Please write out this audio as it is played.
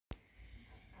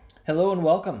Hello and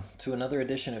welcome to another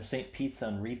edition of St. Pete's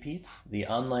on Repeat, the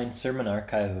online sermon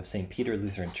archive of St. Peter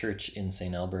Lutheran Church in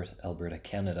St. Albert, Alberta,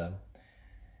 Canada.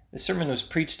 This sermon was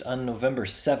preached on November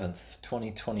 7th,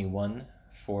 2021,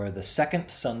 for the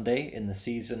second Sunday in the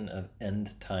season of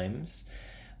End Times,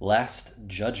 Last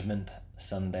Judgment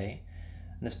Sunday,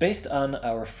 and it's based on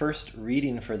our first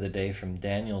reading for the day from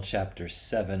Daniel chapter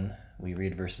 7. We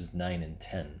read verses 9 and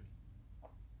 10.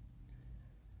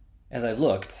 As I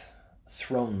looked,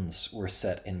 thrones were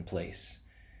set in place,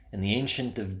 and the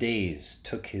Ancient of Days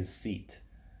took his seat.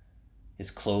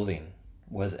 His clothing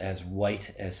was as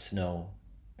white as snow.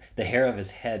 The hair of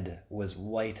his head was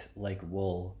white like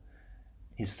wool.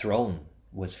 His throne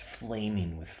was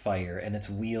flaming with fire, and its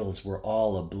wheels were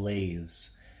all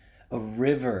ablaze. A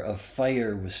river of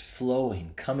fire was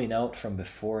flowing, coming out from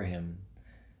before him.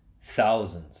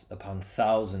 Thousands upon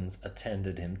thousands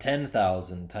attended him.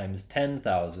 10,000 times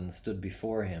 10,000 stood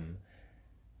before him.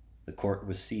 The court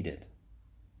was seated,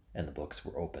 and the books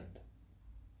were opened.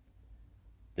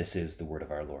 This is the word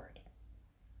of our Lord.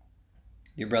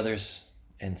 Dear brothers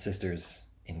and sisters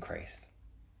in Christ,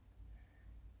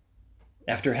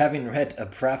 after having read a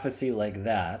prophecy like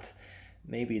that,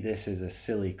 maybe this is a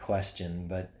silly question,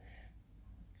 but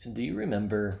do you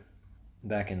remember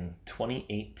back in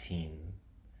 2018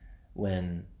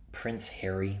 when Prince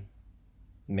Harry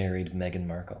married Meghan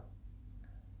Markle?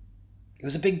 It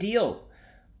was a big deal.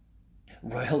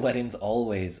 Royal weddings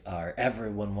always are.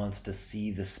 Everyone wants to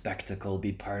see the spectacle,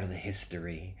 be part of the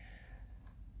history.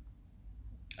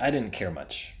 I didn't care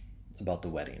much about the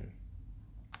wedding,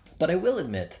 but I will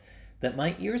admit that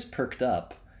my ears perked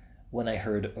up when I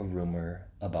heard a rumor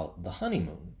about the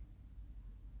honeymoon.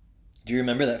 Do you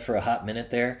remember that for a hot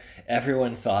minute there,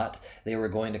 everyone thought they were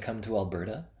going to come to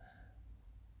Alberta?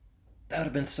 That would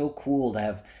have been so cool to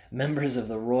have members of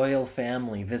the royal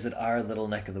family visit our little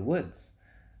neck of the woods.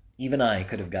 Even I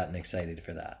could have gotten excited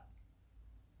for that.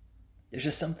 There's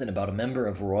just something about a member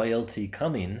of royalty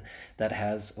coming that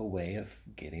has a way of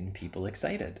getting people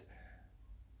excited.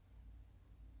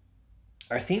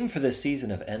 Our theme for this season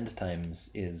of End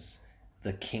Times is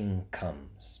The King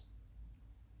Comes.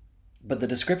 But the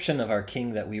description of our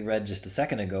king that we read just a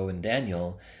second ago in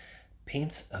Daniel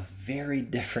paints a very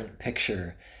different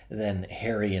picture than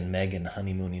Harry and Meghan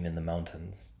honeymooning in the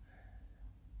mountains.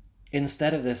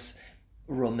 Instead of this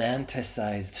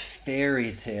romanticized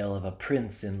fairy tale of a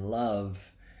prince in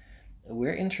love,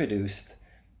 we're introduced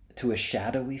to a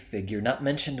shadowy figure not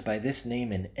mentioned by this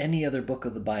name in any other book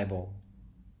of the Bible.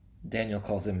 Daniel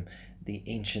calls him the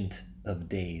Ancient of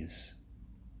Days.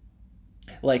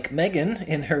 Like Meghan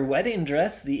in her wedding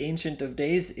dress, the Ancient of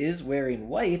Days is wearing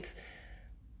white,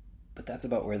 but that's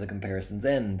about where the comparisons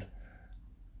end.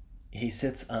 He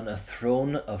sits on a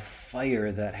throne of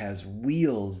fire that has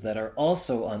wheels that are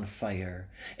also on fire.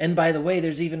 And by the way,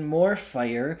 there's even more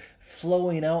fire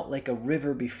flowing out like a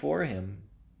river before him.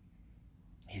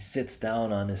 He sits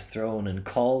down on his throne and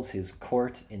calls his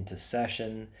court into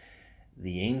session.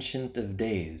 The Ancient of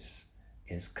Days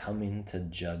is coming to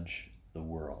judge the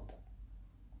world.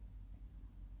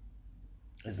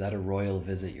 Is that a royal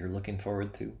visit you're looking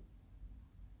forward to?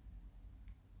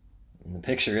 And the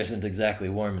picture isn't exactly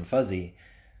warm and fuzzy,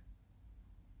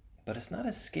 but it's not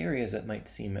as scary as it might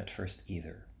seem at first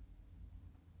either.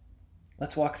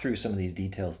 Let's walk through some of these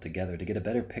details together to get a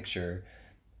better picture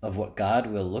of what God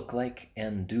will look like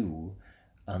and do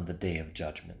on the day of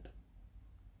judgment.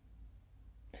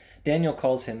 Daniel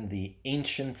calls him the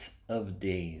Ancient of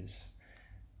Days.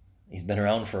 He's been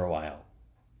around for a while.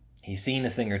 He's seen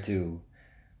a thing or two.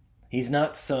 He's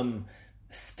not some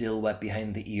still wet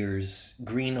behind the ears,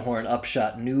 greenhorn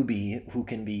upshot newbie who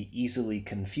can be easily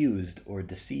confused or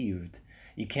deceived.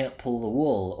 You can't pull the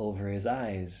wool over his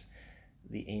eyes.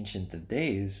 The Ancient of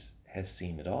Days has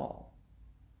seen it all.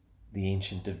 The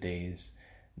Ancient of Days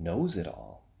knows it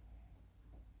all.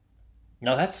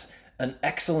 Now that's an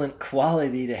excellent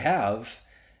quality to have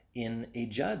in a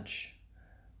judge.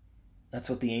 That's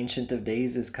what the Ancient of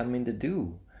Days is coming to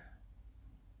do.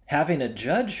 Having a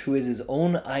judge who is his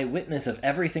own eyewitness of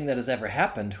everything that has ever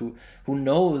happened, who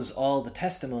knows all the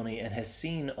testimony and has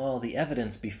seen all the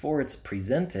evidence before it's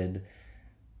presented,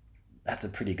 that's a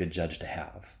pretty good judge to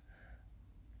have.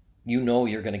 You know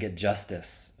you're going to get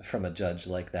justice from a judge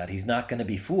like that. He's not going to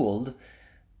be fooled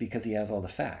because he has all the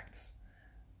facts.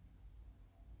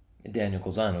 Daniel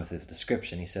goes on with his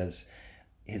description. He says,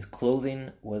 his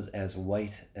clothing was as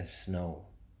white as snow.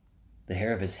 The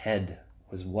hair of his head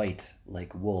was white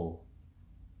like wool.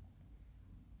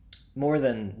 More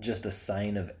than just a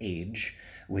sign of age,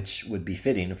 which would be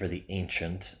fitting for the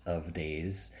Ancient of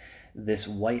Days, this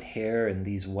white hair and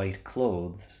these white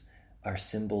clothes are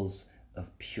symbols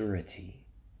of purity.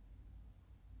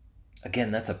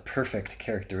 Again, that's a perfect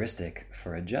characteristic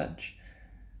for a judge.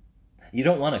 You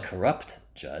don't want a corrupt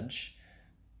judge.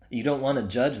 You don't want a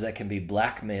judge that can be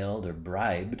blackmailed or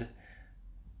bribed.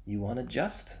 You want a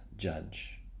just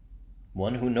judge,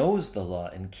 one who knows the law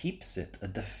and keeps it, a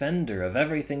defender of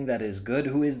everything that is good,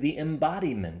 who is the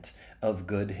embodiment of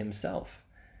good himself.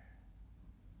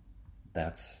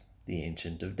 That's the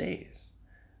Ancient of Days.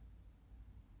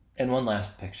 And one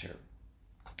last picture.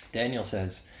 Daniel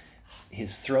says,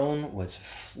 his throne was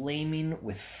flaming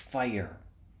with fire,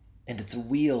 and its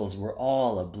wheels were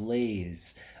all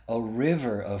ablaze. A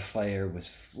river of fire was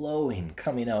flowing,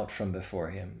 coming out from before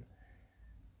him.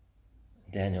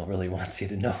 Daniel really wants you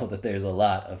to know that there's a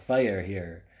lot of fire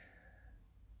here.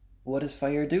 What does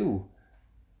fire do?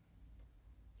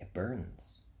 It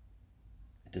burns.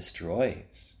 It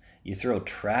destroys. You throw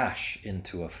trash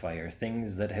into a fire,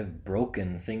 things that have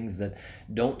broken, things that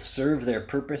don't serve their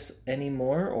purpose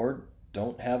anymore or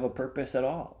don't have a purpose at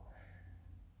all.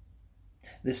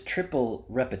 This triple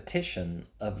repetition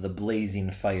of the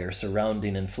blazing fire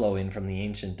surrounding and flowing from the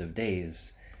Ancient of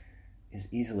Days is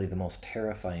easily the most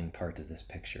terrifying part of this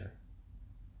picture,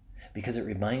 because it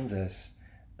reminds us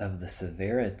of the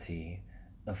severity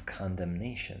of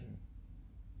condemnation.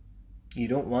 You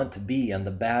don't want to be on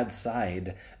the bad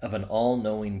side of an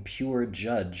all-knowing, pure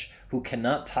judge who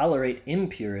cannot tolerate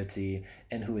impurity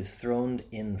and who is thrown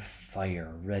in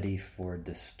fire, ready for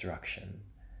destruction.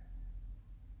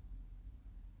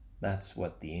 That's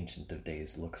what the Ancient of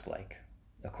Days looks like,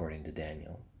 according to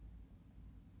Daniel.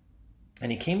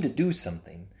 And he came to do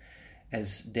something.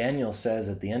 As Daniel says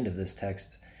at the end of this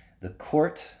text, the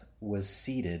court was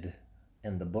seated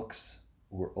and the books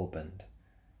were opened.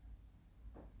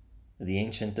 The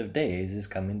Ancient of Days is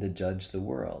coming to judge the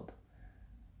world.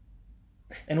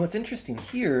 And what's interesting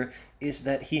here is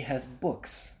that he has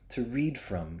books to read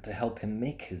from to help him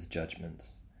make his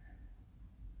judgments.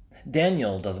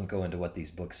 Daniel doesn't go into what these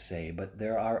books say, but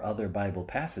there are other Bible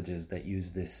passages that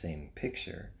use this same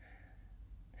picture.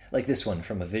 Like this one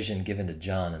from a vision given to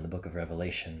John in the book of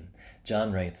Revelation.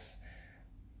 John writes,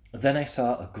 "Then I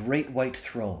saw a great white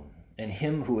throne, and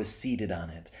him who was seated on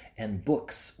it, and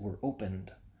books were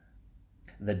opened.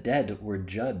 The dead were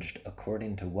judged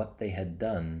according to what they had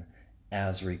done,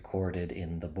 as recorded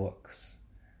in the books."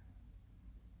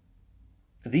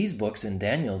 These books in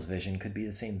Daniel's vision could be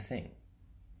the same thing.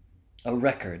 A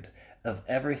record of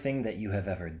everything that you have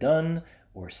ever done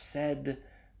or said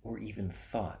or even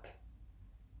thought.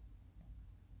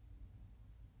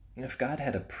 And if God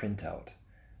had a printout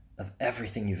of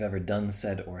everything you've ever done,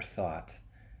 said, or thought,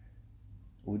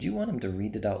 would you want him to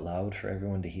read it out loud for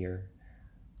everyone to hear?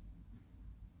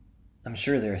 I'm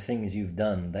sure there are things you've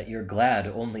done that you're glad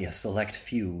only a select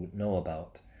few know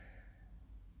about.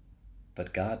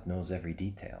 But God knows every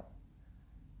detail.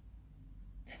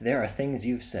 There are things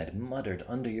you've said, muttered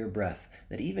under your breath,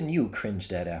 that even you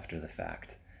cringed at after the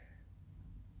fact.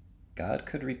 God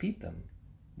could repeat them,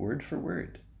 word for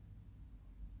word.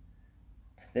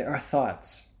 There are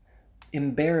thoughts,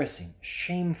 embarrassing,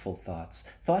 shameful thoughts,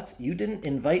 thoughts you didn't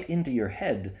invite into your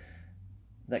head,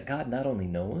 that God not only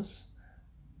knows,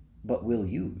 but will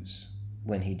use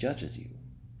when he judges you.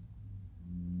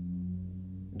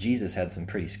 Jesus had some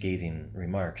pretty scathing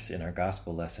remarks in our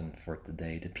gospel lesson for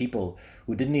today to people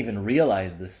who didn't even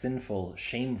realize the sinful,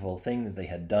 shameful things they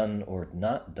had done or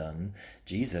not done.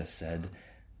 Jesus said,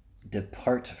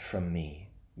 "Depart from me,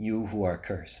 you who are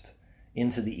cursed,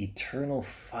 into the eternal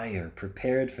fire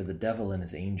prepared for the devil and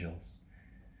his angels.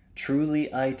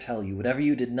 Truly I tell you, whatever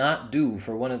you did not do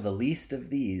for one of the least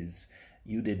of these,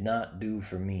 you did not do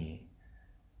for me."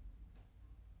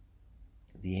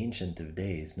 The Ancient of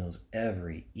Days knows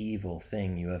every evil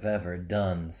thing you have ever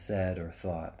done, said, or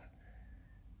thought.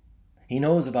 He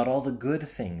knows about all the good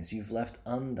things you've left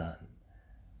undone.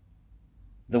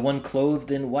 The one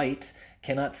clothed in white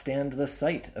cannot stand the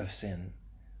sight of sin.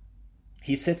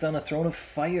 He sits on a throne of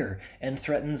fire and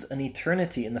threatens an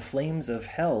eternity in the flames of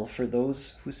hell for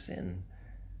those who sin.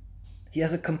 He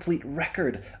has a complete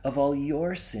record of all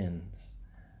your sins.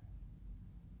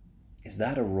 Is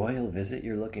that a royal visit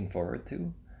you're looking forward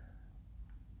to?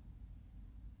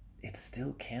 It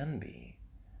still can be.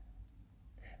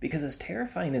 Because as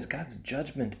terrifying as God's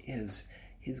judgment is,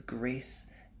 his grace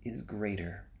is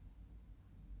greater.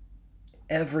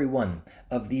 Every one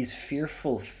of these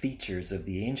fearful features of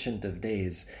the Ancient of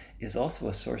Days is also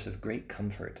a source of great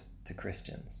comfort to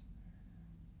Christians.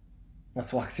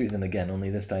 Let's walk through them again,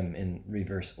 only this time in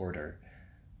reverse order.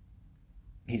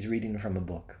 He's reading from a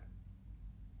book.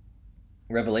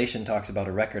 Revelation talks about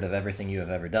a record of everything you have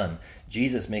ever done.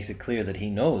 Jesus makes it clear that he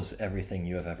knows everything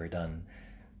you have ever done.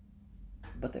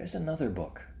 But there's another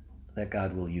book that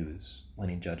God will use when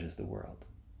he judges the world.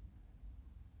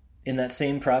 In that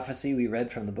same prophecy we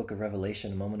read from the book of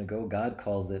Revelation a moment ago, God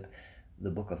calls it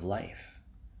the book of life.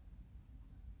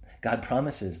 God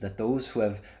promises that those who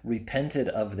have repented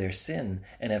of their sin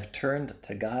and have turned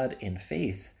to God in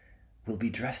faith will be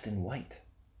dressed in white.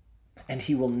 And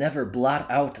he will never blot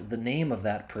out the name of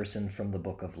that person from the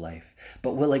book of life,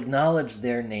 but will acknowledge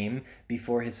their name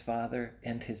before his Father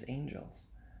and his angels.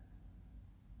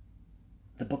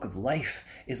 The book of life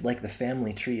is like the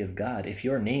family tree of God. If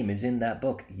your name is in that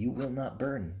book, you will not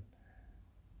burn.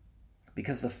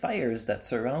 Because the fires that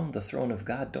surround the throne of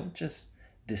God don't just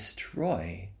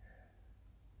destroy,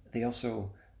 they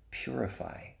also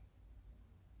purify.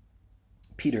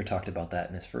 Peter talked about that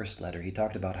in his first letter. He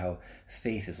talked about how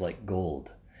faith is like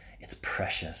gold. It's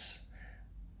precious.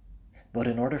 But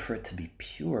in order for it to be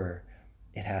pure,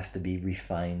 it has to be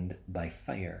refined by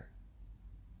fire.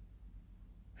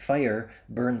 Fire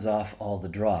burns off all the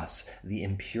dross, the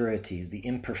impurities, the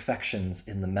imperfections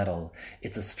in the metal.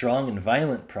 It's a strong and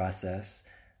violent process,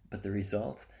 but the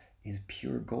result is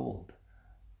pure gold.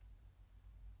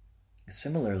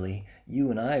 Similarly, you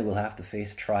and I will have to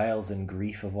face trials and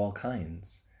grief of all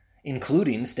kinds,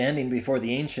 including standing before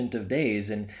the Ancient of Days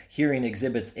and hearing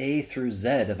exhibits A through Z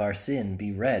of our sin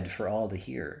be read for all to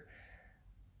hear.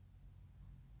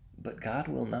 But God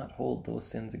will not hold those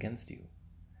sins against you.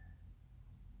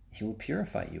 He will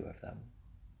purify you of them,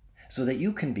 so that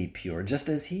you can be pure just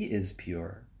as he is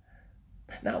pure,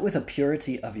 not with a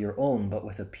purity of your own, but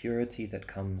with a purity that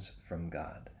comes from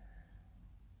God.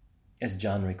 As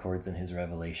John records in his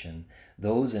Revelation,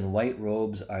 those in white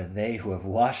robes are they who have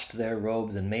washed their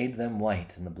robes and made them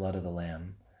white in the blood of the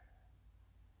Lamb.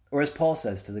 Or as Paul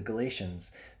says to the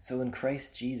Galatians, so in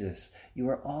Christ Jesus you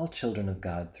are all children of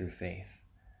God through faith.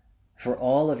 For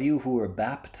all of you who were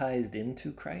baptized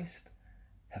into Christ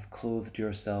have clothed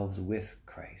yourselves with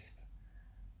Christ.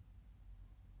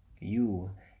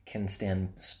 You can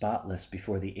stand spotless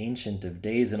before the Ancient of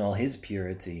Days in all his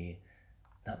purity,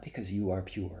 not because you are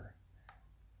pure,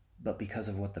 but because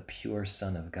of what the pure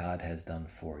Son of God has done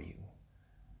for you.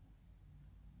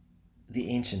 The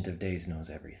Ancient of Days knows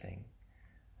everything.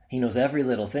 He knows every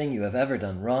little thing you have ever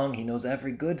done wrong. He knows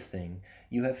every good thing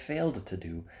you have failed to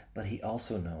do, but he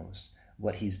also knows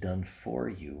what he's done for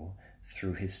you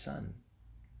through his Son.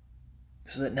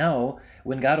 So that now,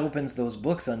 when God opens those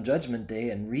books on Judgment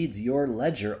Day and reads your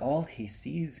ledger, all he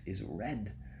sees is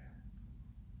red.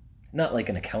 Not like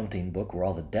an accounting book where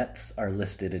all the debts are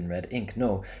listed in red ink.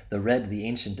 No, the red the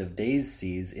Ancient of Days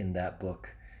sees in that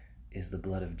book is the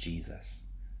blood of Jesus,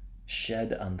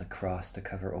 shed on the cross to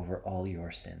cover over all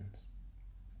your sins.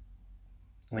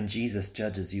 When Jesus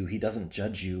judges you, he doesn't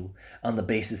judge you on the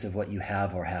basis of what you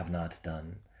have or have not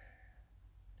done.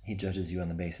 He judges you on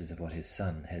the basis of what his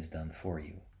Son has done for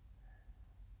you.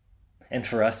 And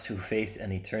for us who face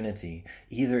an eternity,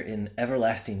 either in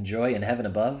everlasting joy in heaven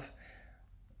above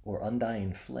or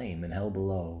undying flame in hell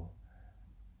below,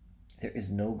 there is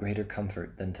no greater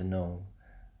comfort than to know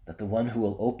that the one who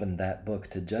will open that book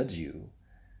to judge you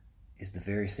is the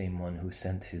very same one who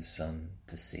sent his Son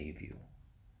to save you.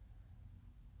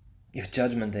 If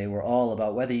Judgment Day were all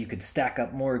about whether you could stack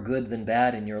up more good than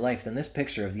bad in your life, then this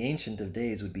picture of the Ancient of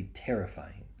Days would be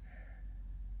terrifying.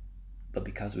 But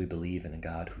because we believe in a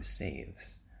God who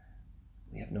saves,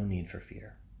 we have no need for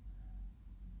fear.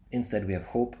 Instead, we have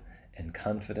hope and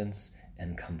confidence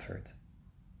and comfort.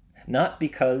 Not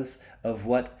because of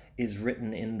what is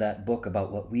written in that book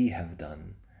about what we have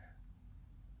done,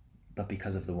 but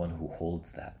because of the one who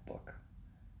holds that book,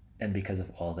 and because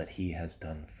of all that he has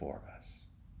done for us.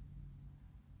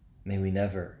 May we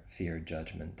never fear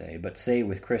Judgment Day, but say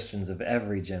with Christians of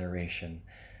every generation,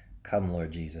 "Come,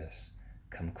 Lord Jesus,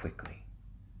 come quickly."